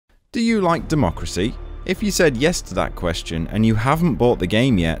Do you like democracy? If you said yes to that question and you haven't bought the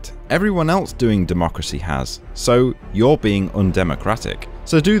game yet, everyone else doing democracy has, so you're being undemocratic.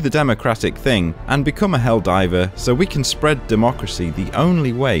 So do the democratic thing and become a Helldiver so we can spread democracy the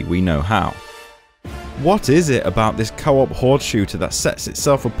only way we know how. What is it about this co-op horde shooter that sets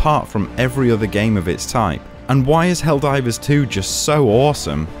itself apart from every other game of its type? And why is Helldivers 2 just so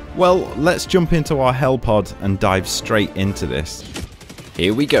awesome? Well, let's jump into our Hell pod and dive straight into this.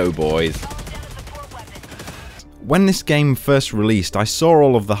 Here we go, boys. When this game first released, I saw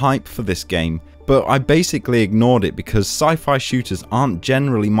all of the hype for this game, but I basically ignored it because sci-fi shooters aren't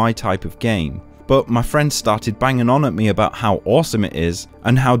generally my type of game. But my friends started banging on at me about how awesome it is,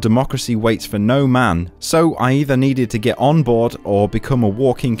 and how democracy waits for no man, so I either needed to get on board or become a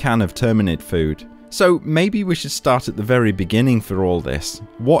walking can of Terminid food. So maybe we should start at the very beginning for all this.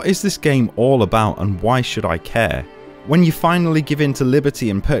 What is this game all about and why should I care? When you finally give in to liberty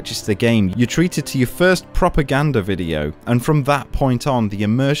and purchase the game, you're treated to your first propaganda video, and from that point on the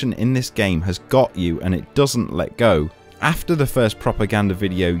immersion in this game has got you and it doesn't let go. After the first propaganda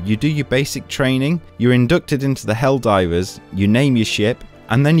video, you do your basic training, you're inducted into the Helldivers, you name your ship,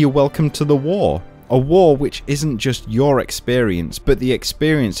 and then you're welcomed to the war. A war which isn't just your experience, but the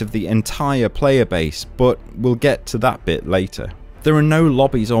experience of the entire player base, but we'll get to that bit later. There are no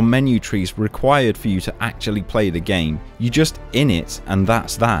lobbies or menu trees required for you to actually play the game, you're just in it and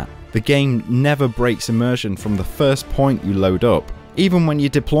that's that. The game never breaks immersion from the first point you load up. Even when you're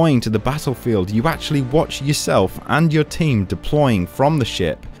deploying to the battlefield, you actually watch yourself and your team deploying from the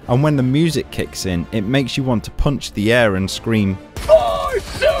ship, and when the music kicks in, it makes you want to punch the air and scream, "Oh,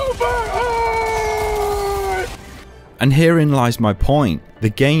 super hard!" And herein lies my point. The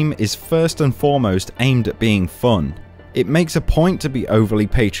game is first and foremost aimed at being fun. It makes a point to be overly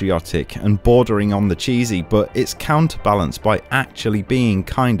patriotic and bordering on the cheesy, but it's counterbalanced by actually being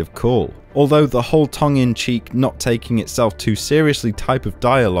kind of cool. Although the whole tongue-in-cheek, not taking itself too seriously type of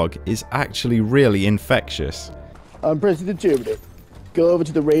dialogue is actually really infectious. I'm President Germany. Go over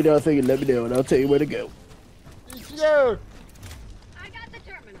to the radar thing and let me know and I'll tell you where to go. Sir! I got the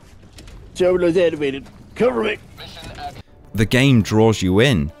terminal. Terminal's animated. Cover me! The game draws you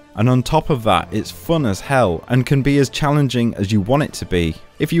in. And on top of that, it's fun as hell and can be as challenging as you want it to be.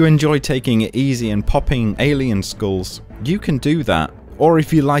 If you enjoy taking it easy and popping alien skulls, you can do that. Or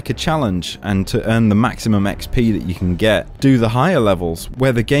if you like a challenge and to earn the maximum XP that you can get, do the higher levels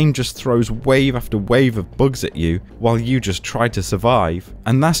where the game just throws wave after wave of bugs at you while you just try to survive.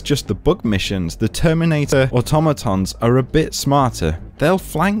 And that's just the bug missions. The Terminator automatons are a bit smarter. They'll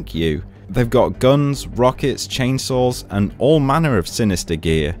flank you. They've got guns, rockets, chainsaws, and all manner of sinister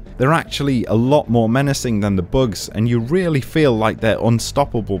gear. They're actually a lot more menacing than the bugs, and you really feel like they're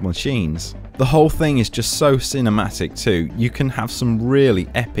unstoppable machines. The whole thing is just so cinematic too. You can have some really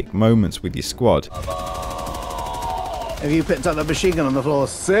epic moments with your squad. Have you picked up that machine gun on the floor?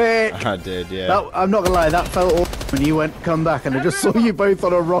 Sick! I did, yeah. I'm not gonna lie, that felt awesome when you went come back and I just saw you both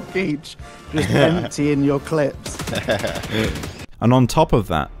on a rock each, just emptying your clips. And on top of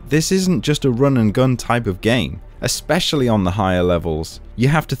that, this isn't just a run and gun type of game, especially on the higher levels. You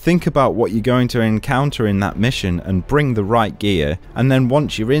have to think about what you're going to encounter in that mission and bring the right gear, and then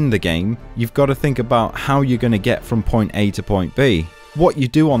once you're in the game, you've got to think about how you're going to get from point A to point B. What you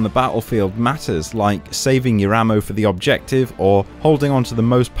do on the battlefield matters, like saving your ammo for the objective or holding on to the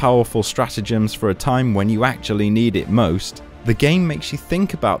most powerful stratagems for a time when you actually need it most. The game makes you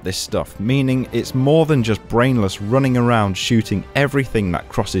think about this stuff, meaning it's more than just brainless running around shooting everything that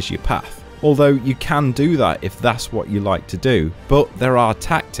crosses your path. Although you can do that if that's what you like to do, but there are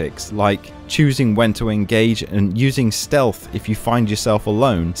tactics like choosing when to engage and using stealth if you find yourself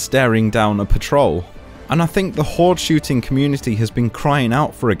alone staring down a patrol. And I think the horde shooting community has been crying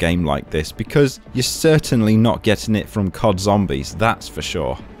out for a game like this because you're certainly not getting it from COD Zombies, that's for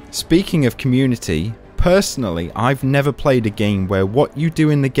sure. Speaking of community, personally, I've never played a game where what you do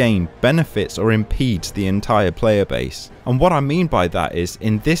in the game benefits or impedes the entire player base. And what I mean by that is,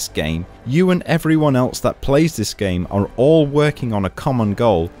 in this game, you and everyone else that plays this game are all working on a common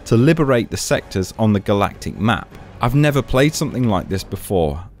goal to liberate the sectors on the galactic map. I've never played something like this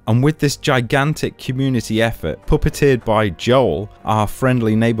before, and with this gigantic community effort puppeteered by Joel, our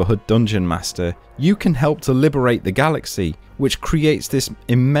friendly neighborhood dungeon master, you can help to liberate the galaxy, which creates this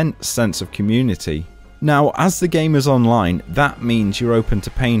immense sense of community. Now, as the game is online, that means you're open to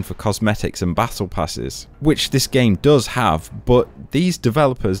paying for cosmetics and battle passes, which this game does have, but these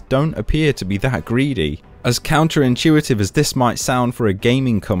developers don't appear to be that greedy. As counterintuitive as this might sound for a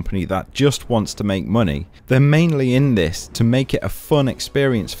gaming company that just wants to make money, they're mainly in this to make it a fun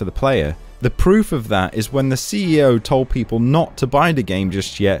experience for the player. The proof of that is when the CEO told people not to buy the game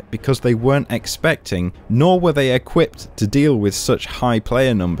just yet because they weren't expecting, nor were they equipped to deal with such high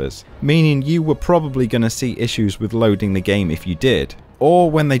player numbers, meaning you were probably going to see issues with loading the game if you did.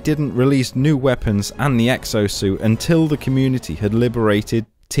 Or when they didn't release new weapons and the exosuit until the community had liberated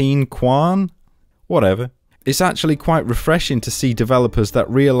Teen Quan? Whatever. It's actually quite refreshing to see developers that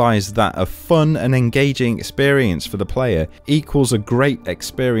realise that a fun and engaging experience for the player equals a great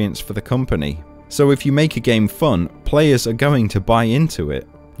experience for the company. So if you make a game fun, players are going to buy into it.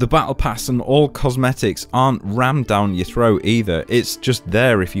 The battle pass and all cosmetics aren't rammed down your throat either, it's just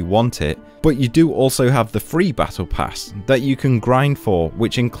there if you want it. But you do also have the free battle pass that you can grind for,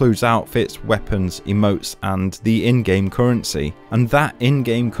 which includes outfits, weapons, emotes and the in-game currency. And that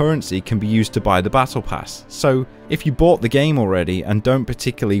in-game currency can be used to buy the battle pass. So if you bought the game already and don't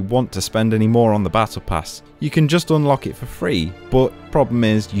particularly want to spend any more on the battle pass, you can just unlock it for free. But problem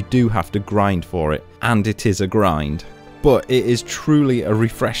is you do have to grind for it, and it is a grind. But it is truly a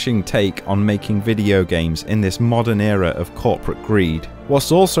refreshing take on making video games in this modern era of corporate greed.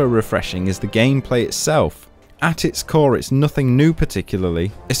 What's also refreshing is the gameplay itself. At its core, it's nothing new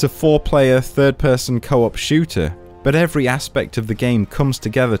particularly. It's a 4-player third-person co-op shooter, but every aspect of the game comes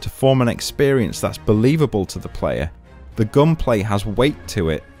together to form an experience that's believable to the player. The gunplay has weight to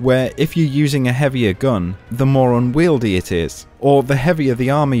it, where if you're using a heavier gun, the more unwieldy it is, or the heavier the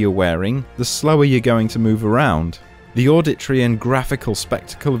armor you're wearing, the slower you're going to move around. The auditory and graphical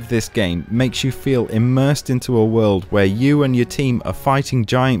spectacle of this game makes you feel immersed into a world where you and your team are fighting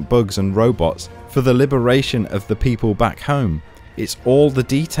giant bugs and robots for the liberation of the people back home. It's all the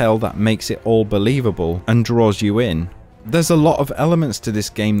detail that makes it all believable and draws you in. There's a lot of elements to this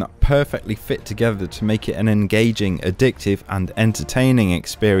game that perfectly fit together to make it an engaging, addictive and entertaining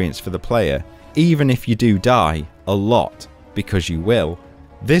experience for the player, even if you do die a lot, because you will.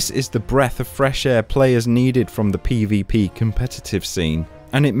 This is the breath of fresh air players needed from the PvP competitive scene,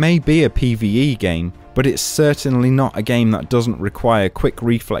 and it may be a PvE game, but it's certainly not a game that doesn't require quick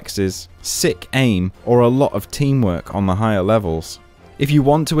reflexes, sick aim, or a lot of teamwork on the higher levels. If you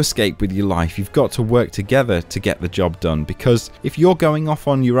want to escape with your life, you've got to work together to get the job done, because if you're going off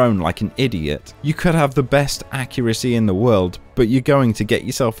on your own like an idiot, you could have the best accuracy in the world, but you're going to get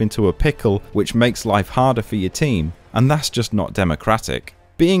yourself into a pickle which makes life harder for your team, and that's just not democratic.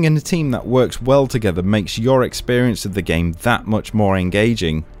 Being in a team that works well together makes your experience of the game that much more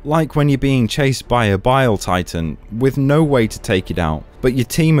engaging, like when you're being chased by a Bile Titan with no way to take it out, but your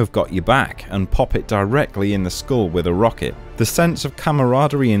team have got your back and pop it directly in the skull with a rocket. The sense of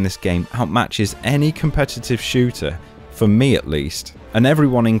camaraderie in this game outmatches any competitive shooter, for me at least, and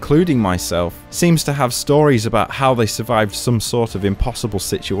everyone, including myself, seems to have stories about how they survived some sort of impossible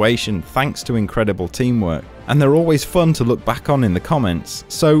situation thanks to incredible teamwork, and they're always fun to look back on in the comments,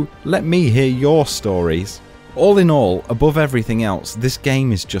 so let me hear your stories. All in all, above everything else, this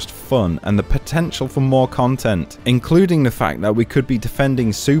game is just fun, and the potential for more content, including the fact that we could be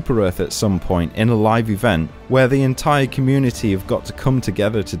defending Super Earth at some point in a live event where the entire community have got to come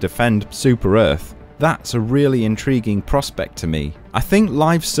together to defend Super Earth. That's a really intriguing prospect to me. I think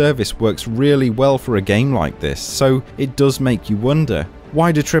live service works really well for a game like this, so it does make you wonder,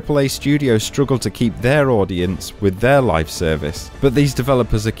 why do AAA studios struggle to keep their audience with their live service, but these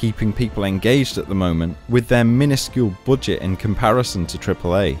developers are keeping people engaged at the moment with their minuscule budget in comparison to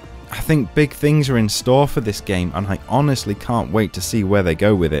AAA? I think big things are in store for this game, and I honestly can't wait to see where they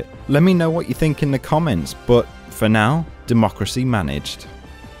go with it. Let me know what you think in the comments, but for now, democracy managed.